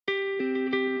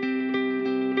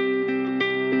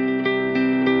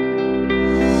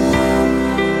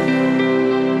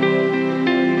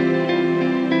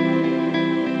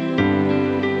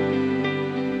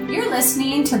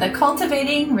the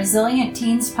Cultivating Resilient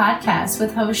Teens podcast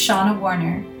with host Shauna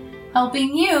Warner,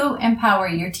 helping you empower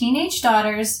your teenage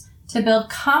daughters to build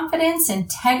confidence,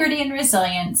 integrity, and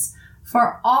resilience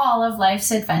for all of life's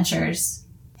adventures.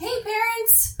 Hey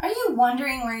parents, are you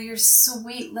wondering where your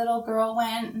sweet little girl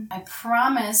went? I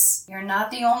promise you're not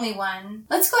the only one.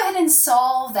 Let's go ahead and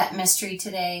solve that mystery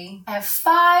today. I have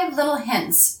 5 little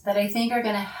hints that I think are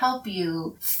going to help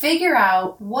you figure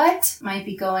out what might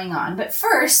be going on. But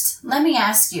first, let me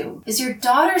ask you, is your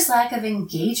daughter's lack of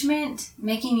engagement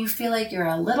making you feel like you're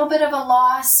a little bit of a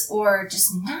loss or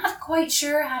just not quite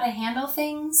sure how to handle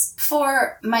things?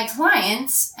 For my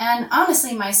clients, and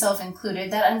honestly myself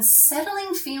included, that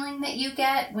unsettling feeling that you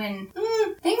get when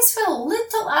things feel a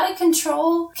little out of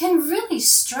control can really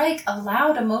strike a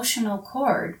loud emotional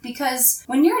chord, because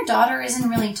when your daughter isn't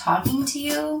really talking to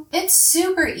you, it's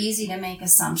super easy to make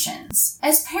assumptions.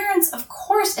 As parents, of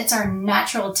course, it's our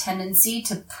natural tendency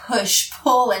to push,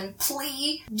 pull, and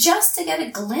plea just to get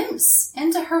a glimpse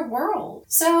into her world.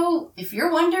 So if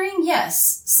you're wondering,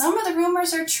 yes, some of the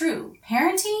rumors are true.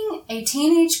 Parenting a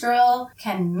teenage girl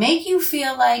can make you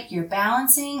feel like you're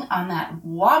balancing on that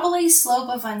wobbly slope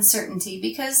of uncertainty,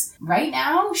 because right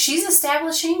now she's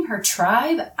establishing her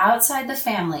tribe outside the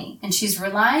family and she's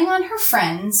relying on her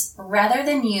friends rather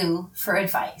than you for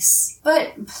advice.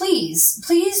 But please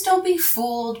don't be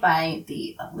fooled by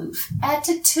the aloof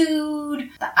attitude,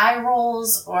 the eye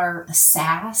rolls, or the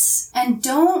sass. And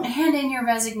don't hand in your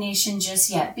resignation just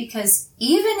yet, because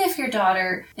even if your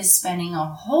daughter is spending a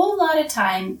whole lot of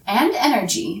time and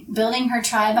energy building her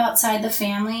tribe outside the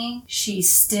family, she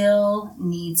still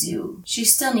needs you. She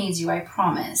still needs you, I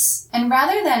promise. And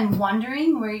rather than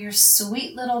wondering where your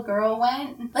sweet little girl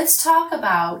went, let's talk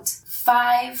about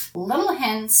 5 little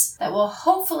hints that will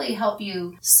hopefully help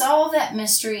you solve that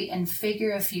mystery and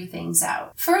figure a few things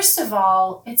out. First of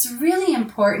all, it's really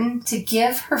important to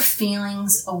give her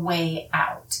feelings a way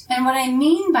out. And what I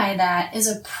mean by that is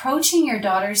approaching your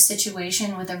daughter's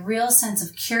situation with a real sense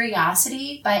of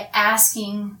curiosity by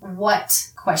asking what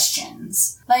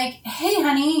questions. Like, hey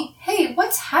honey, hey,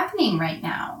 what's happening right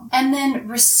now? And then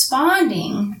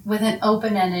responding with an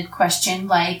open-ended question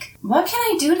like, what can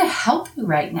I do to help you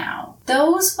right now?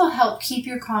 Those will help keep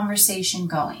your conversation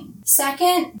going.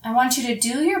 Second, I want you to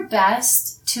do your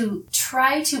best to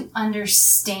try to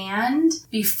understand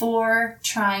before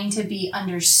trying to be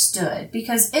understood,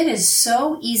 because it is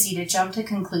so easy to jump to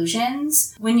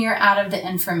conclusions when you're out of the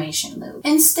information loop.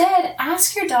 Instead,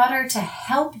 ask your daughter to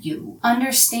help you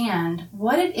understand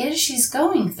what it is she's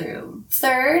going through.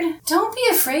 Third, don't be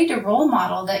afraid to role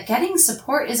model that getting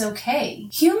support is okay.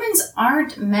 Humans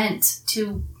aren't meant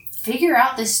to figure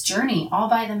out this journey all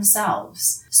by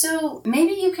themselves. So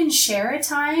maybe you can share a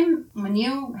time when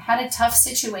you had a tough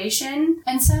situation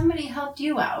and somebody helped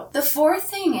you out. The fourth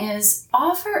thing is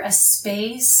offer a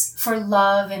space for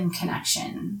love and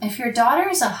connection. If your daughter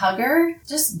is a hugger,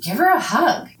 just give her a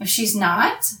hug. If she's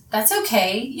not, that's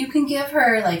okay. You can give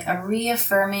her like a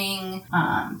reaffirming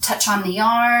touch on the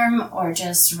arm, or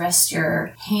just rest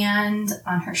your hand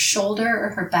on her shoulder or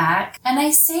her back. And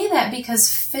I say that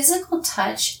because physical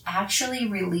touch actually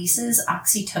releases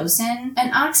oxytocin,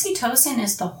 and oxytocin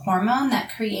is the hormone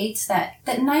that creates that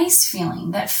nice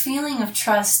feeling, that feeling of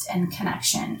trust and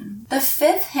connection. The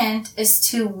 5th hint is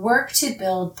to work to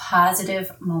build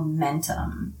positive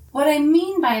momentum. What I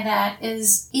mean by that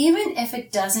is, even if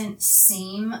it doesn't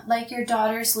seem like your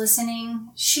daughter's listening,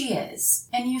 she is.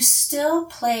 And you still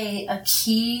play a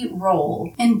key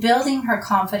role in building her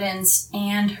confidence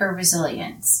and her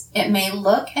resilience. It may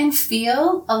look and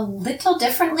feel a little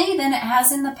differently than it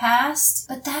has in the past,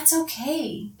 but that's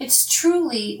okay. It's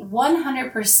truly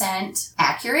 100%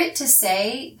 accurate to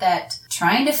say that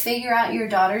trying to figure out your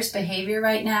daughter's behavior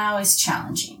right now is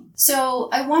challenging. So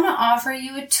I want to offer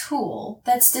you a tool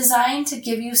that's designed to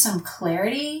give you some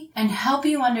clarity and help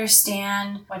you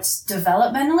understand what's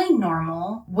developmentally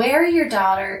normal, where your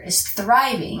daughter is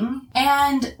thriving,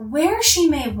 and where she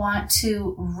may want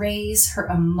to raise her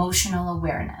emotional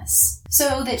awareness,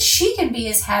 so that she can be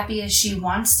as happy as she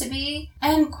wants to be,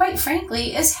 and quite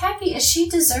frankly, as happy as she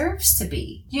deserves to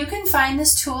be. You can find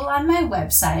this tool on my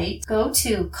website. Go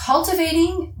to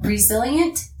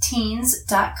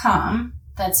cultivatingresilientteens.com.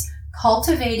 That's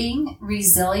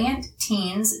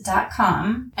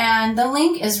cultivatingresilientteens.com. And the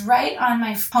link is right on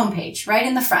my homepage, right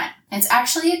in the front. It's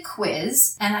actually a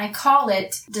quiz, and I call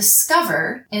it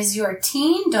Discover, Is Your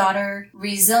Teen Daughter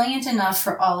Resilient Enough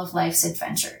for All of Life's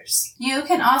Adventures? You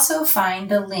can also find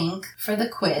the link for the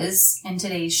quiz in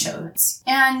today's show notes.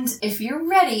 And if you're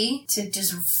ready to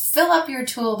just fill up your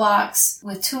toolbox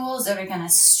with tools that are going to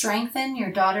strengthen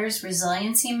your daughter's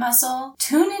resiliency muscle,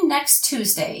 tune in next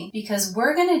Tuesday because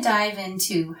we're going to dive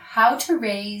into how to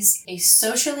raise a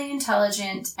socially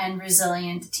intelligent and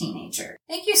resilient teenager.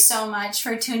 Thank you so much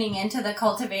for tuning into the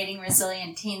Cultivating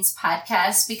Resilient Teens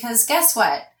podcast because guess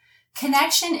what?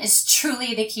 Connection is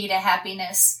truly the key to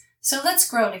happiness. So let's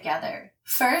grow together.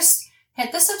 First,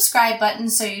 hit the subscribe button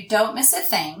so you don't miss a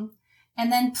thing.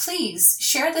 And then please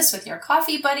share this with your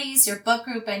coffee buddies, your book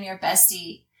group, and your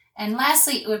bestie. And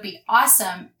lastly, it would be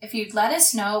awesome if you'd let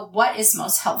us know what is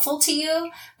most helpful to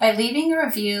you by leaving a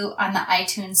review on the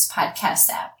iTunes podcast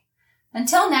app.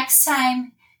 Until next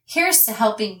time, here's to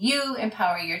helping you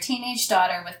empower your teenage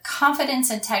daughter with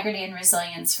confidence, integrity, and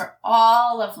resilience for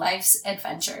all of life's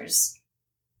adventures.